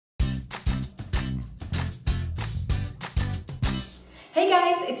Hey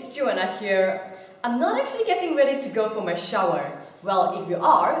guys, it's Joanna here. I'm not actually getting ready to go for my shower. Well, if you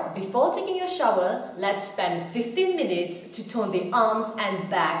are, before taking your shower, let's spend 15 minutes to tone the arms and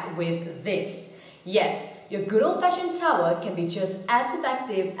back with this. Yes, your good old-fashioned tower can be just as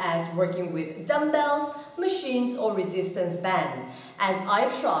effective as working with dumbbells, machines or resistance band. And I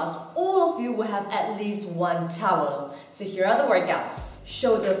trust all of you will have at least one towel. So here are the workouts.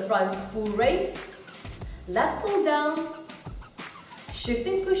 Shoulder front full raise, lat pull down,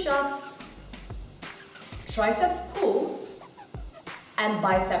 shifting push-ups, triceps pull, and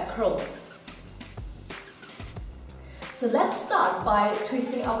bicep curls. So let's start by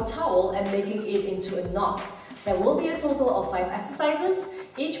twisting our towel and making it into a knot. There will be a total of 5 exercises.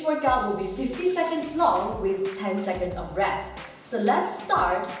 Each workout will be 50 seconds long with 10 seconds of rest. So let's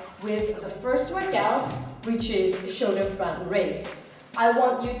start with the first workout, which is shoulder front raise. I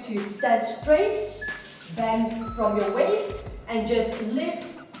want you to stand straight, bend from your waist, and just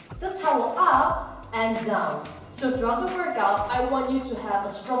lift the towel up and down. So throughout the workout, I want you to have a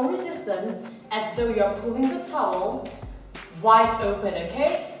strong resistance as though you're pulling the towel wide open,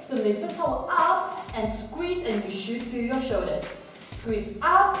 okay? So lift the towel up and squeeze, and you should feel your shoulders. Squeeze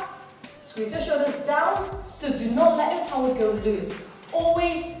up, squeeze your shoulders down. So do not let your towel go loose.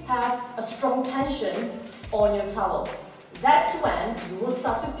 Always have a strong tension on your towel. That's when you will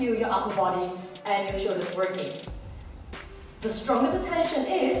start to feel your upper body and your shoulders working. The stronger the tension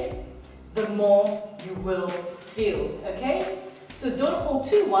is, the more you will feel, okay? So don't hold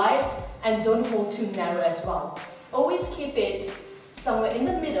too wide and don't hold too narrow as well. Always keep it somewhere in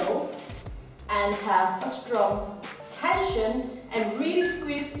the middle and have a strong tension and really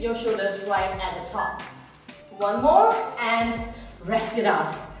squeeze your shoulders right at the top. One more and rest it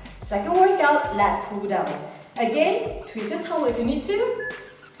out. Second workout, lat pull down. Again, twist your towel if you need to.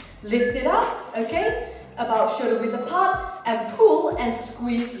 Lift it up, okay? About shoulder width apart, and pull and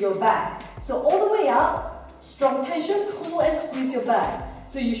squeeze your back. So all the way up, strong tension, pull and squeeze your back.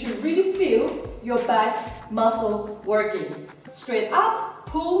 So you should really feel your back muscle working. Straight up,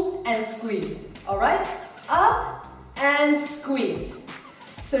 pull and squeeze. Alright? Up and squeeze.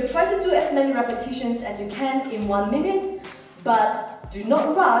 So try to do as many repetitions as you can in 1 minute, but do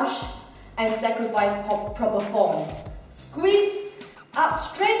not rush and sacrifice proper form. Squeeze, up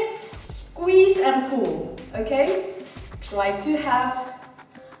straight, squeeze and pull, okay? Try to have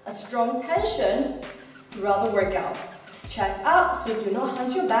a strong tension throughout the workout. Chest up, so do not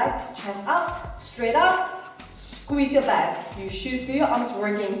hunch your back. Chest up, straight up, squeeze your back. You should feel your arms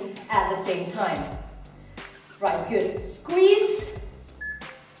working at the same time. Right, good. Squeeze,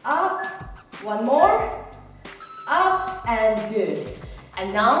 up, one more, up, and good.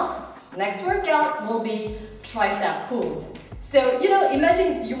 And now, next workout will be tricep pulls. So,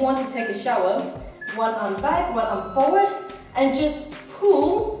 imagine you want to take a shower, one arm back, one arm forward, and just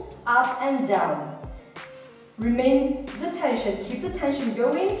pull up and down. Remain the tension, keep the tension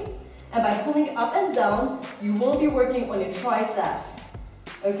going, and by pulling up and down, you will be working on your triceps.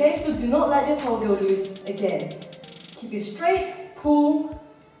 Okay, so do not let your towel go loose again. Keep it straight, pull,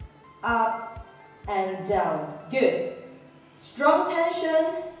 up, and down. Good. Strong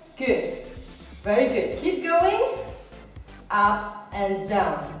tension, good. Very good. Keep going. Up and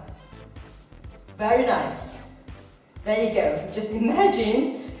down. Very nice. There you go. Just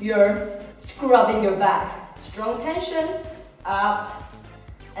imagine you're scrubbing your back. Strong tension, up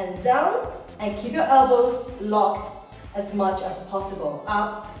and down, and keep your elbows locked as much as possible.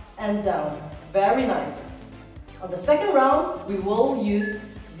 Up and down. Very nice. On the second round, we will use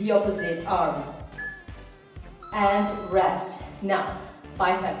the opposite arm. And rest. Now,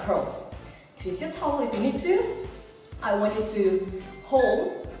 bicep curls. Twist your towel if you need to. I want you to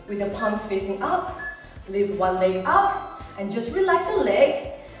hold with your palms facing up, lift one leg up, and just relax your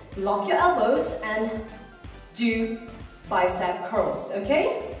leg, lock your elbows, and do bicep curls,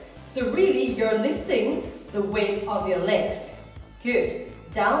 okay? So really, you're lifting the weight of your legs. Good.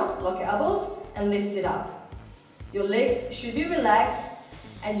 Down, lock your elbows, and lift it up. Your legs should be relaxed,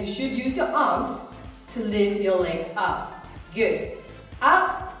 and you should use your arms to lift your legs up. Good.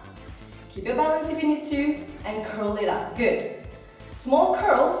 Up, keep your balance if you need to, and curl it up. Good. Small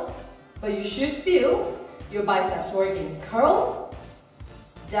curls, but you should feel your biceps working. Curl,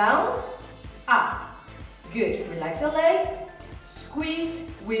 down, up. Good. Relax your leg, squeeze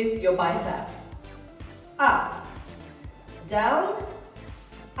with your biceps. Up, down,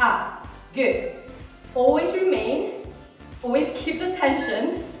 up. Good. Always keep the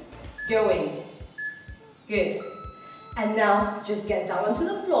tension going. Good. And now just get down onto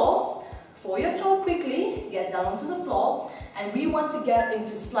the floor. Fold your towel quickly, get down onto the floor, and we want to get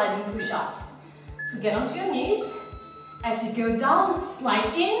into sliding push-ups. So get onto your knees, As you go down,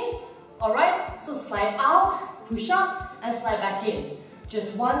 slide in. Alright, so slide out, push up, and slide back in.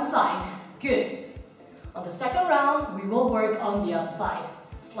 Just one side. Good. On the second round, we will work on the other side.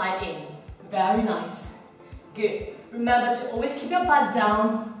 Slide in. Very nice. Good. Remember to always keep your butt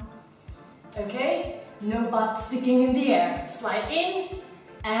down. Okay? No butt sticking in the air. Slide in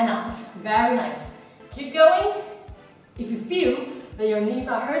and out. Very nice. Keep going. If you feel that your knees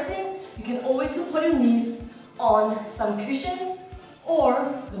are hurting, you can always support your knees on some cushions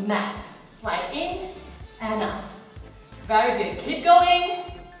or the mat. Slide in and out. Very good. Keep going.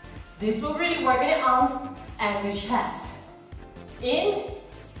 This will really work on your arms and your chest. In,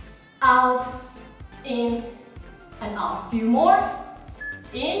 out, in, and out. Few more.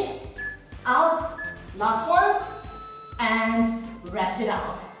 In, out. Last one. And rest it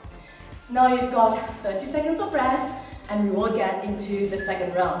out. Now you've got 30 seconds of rest and we will get into the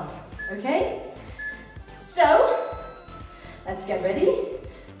second round. Okay? So, let's get ready.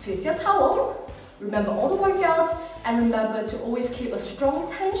 Twist your towel. Remember all the workouts and remember to always keep a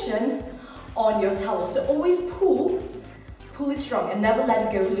strong tension on your towel. So always pull it strong and never let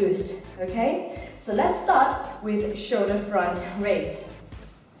it go loose. Okay? So let's start with shoulder front raise.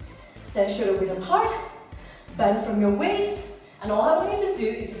 Stand shoulder width apart, bend from your waist, and all I want you to do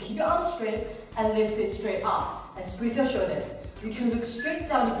is to keep your arms straight and lift it straight up and squeeze your shoulders. You can look straight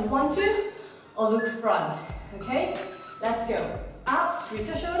down if you want to, or look front. Okay? Let's go. Up, squeeze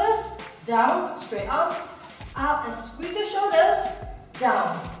your shoulders, down, straight arms, up and squeeze your shoulders,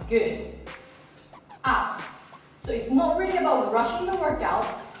 down. Good. Up. So it's not really about rushing the workout.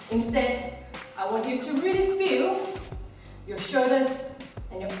 Instead, I want you to really feel your shoulders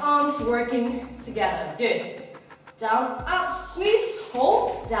and your arms working together. Good. Down, up, squeeze,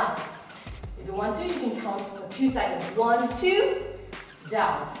 hold, down. If you want to, you can count for 2 seconds. 1, 2,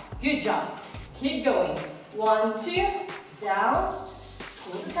 down. Good job. Keep going. 1, 2, down.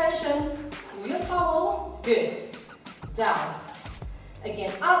 Pull the tension. Pull your towel. Good. Down.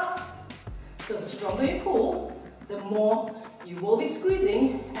 Again, up. So the stronger you pull, the more you will be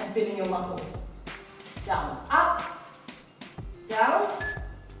squeezing and feeling your muscles. Down, up, down.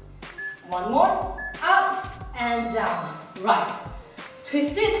 One more. Up and down. Right.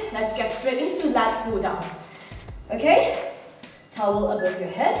 Twist it. Let's get straight into lat pull down. Okay? Towel above your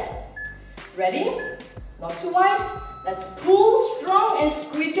head. Ready? Not too wide. Let's pull strong and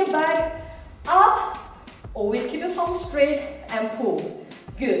squeeze your back up. Always keep your tongue straight and pull.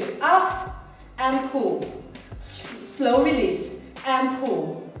 Good. Up and pull. Slow release and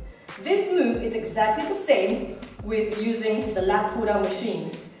pull. This move is exactly the same with using the lat pull down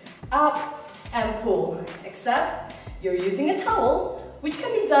machine. Up and pull, except you're using a towel, which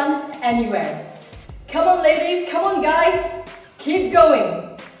can be done anywhere. Come on ladies, come on guys, keep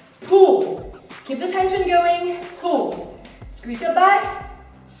going. Pull, keep the tension going, pull. Squeeze your back,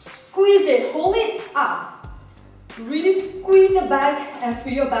 squeeze it, hold it up. Really squeeze your back and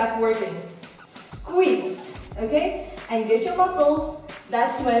feel your back working. Squeeze, okay? Engage your muscles,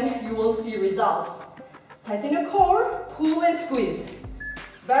 that's when you will see results. Tighten your core, pull and squeeze.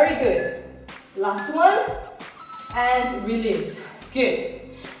 Very good. Last one, and release. Good.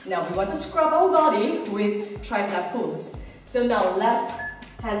 Now we want to scrub our body with tricep pulls. So now left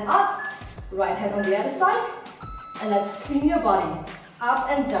hand up, right hand on the other side, and let's clean your body up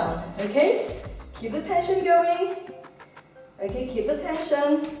and down, okay? Keep the tension going. Okay, keep the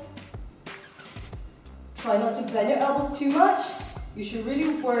tension. Try not to bend your elbows too much. You should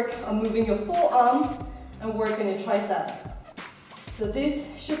really work on moving your forearm and work on your triceps. So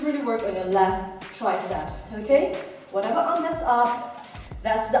this should really work on your left triceps, okay? Whatever arm that's up,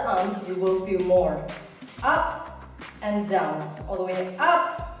 that's the arm you will feel more. Up and down, all the way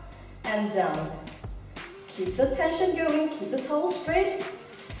up and down. Keep the tension going, keep the towel straight,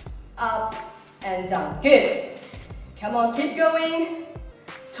 up and down. Good. Come on, keep going.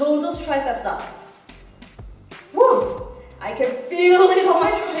 Tone those triceps up. Woo! I can feel it on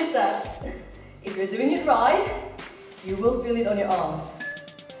my triceps. If you're doing it right, you will feel it on your arms.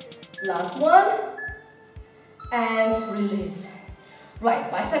 Last one. And release. Right,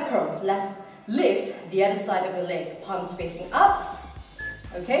 bicep curls. Let's lift the other side of your leg. Palms facing up.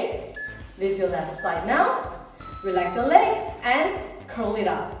 Okay? Lift your left side now. Relax your leg and curl it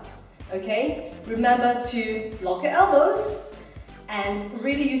up. Okay? Remember to lock your elbows and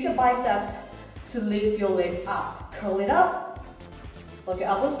really use your biceps to lift your legs up. Curl it up. Lock your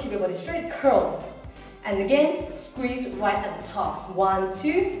elbows, keep your body straight, curl. And again, squeeze right at the top. 1,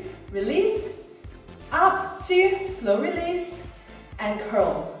 2, release. Up, 2, slow release. And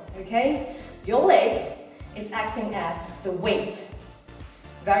curl, okay? Your leg is acting as the weight.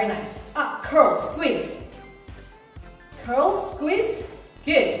 Very nice. Up, curl, squeeze. curl, squeeze.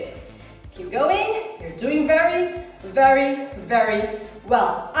 Good. Keep going. You're doing very, very, very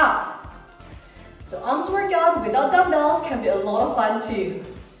well. Up. So arms workout without dumbbells can be a lot of fun too.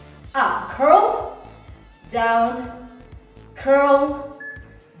 Up, curl, down, curl,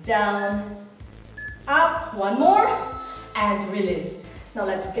 down, up. One more, and release. Now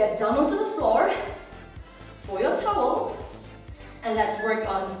let's get down onto the floor for your towel, and let's work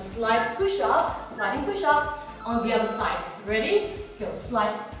on sliding push-up on the other side. Ready? Go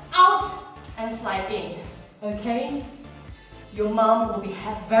slide out and slide in. Okay? Your mom will be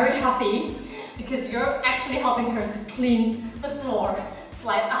very happy because you're actually helping her to clean the floor.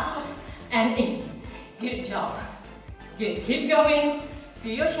 Slide out and in. Good job. Good. Keep going.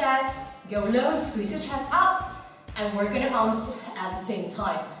 Feel your chest. Go low. Squeeze your chest up. And work on your arms at the same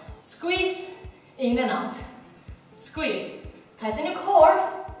time. Squeeze in and out. Squeeze. Tighten your core.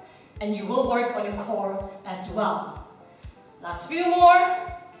 And you will work on your core as well. Last few more.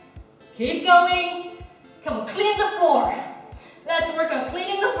 Keep going. Come on, clean the floor. Let's work on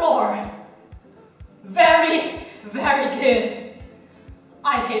cleaning the floor. Very, very good.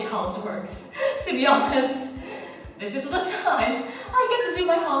 I hate houseworks, to be honest. This is the time I get to do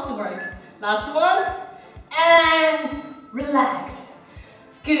my housework. Last one, and relax.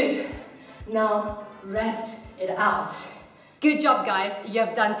 Good. Now rest it out. Good job, guys. You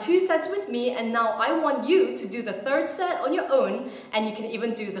have done 2 sets with me, and now I want you to do the 3rd set on your own, and you can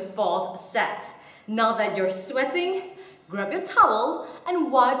even do the 4th set. Now that you're sweating, grab your towel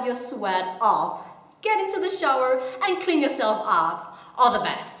and wipe your sweat off. Get into the shower and clean yourself up. All the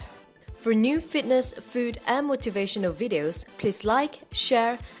best. For new fitness, food and motivational videos, please like,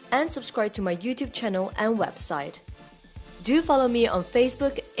 share and subscribe to my YouTube channel and website. Do follow me on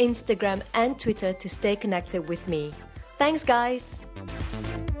Facebook, Instagram and Twitter to stay connected with me. Thanks guys!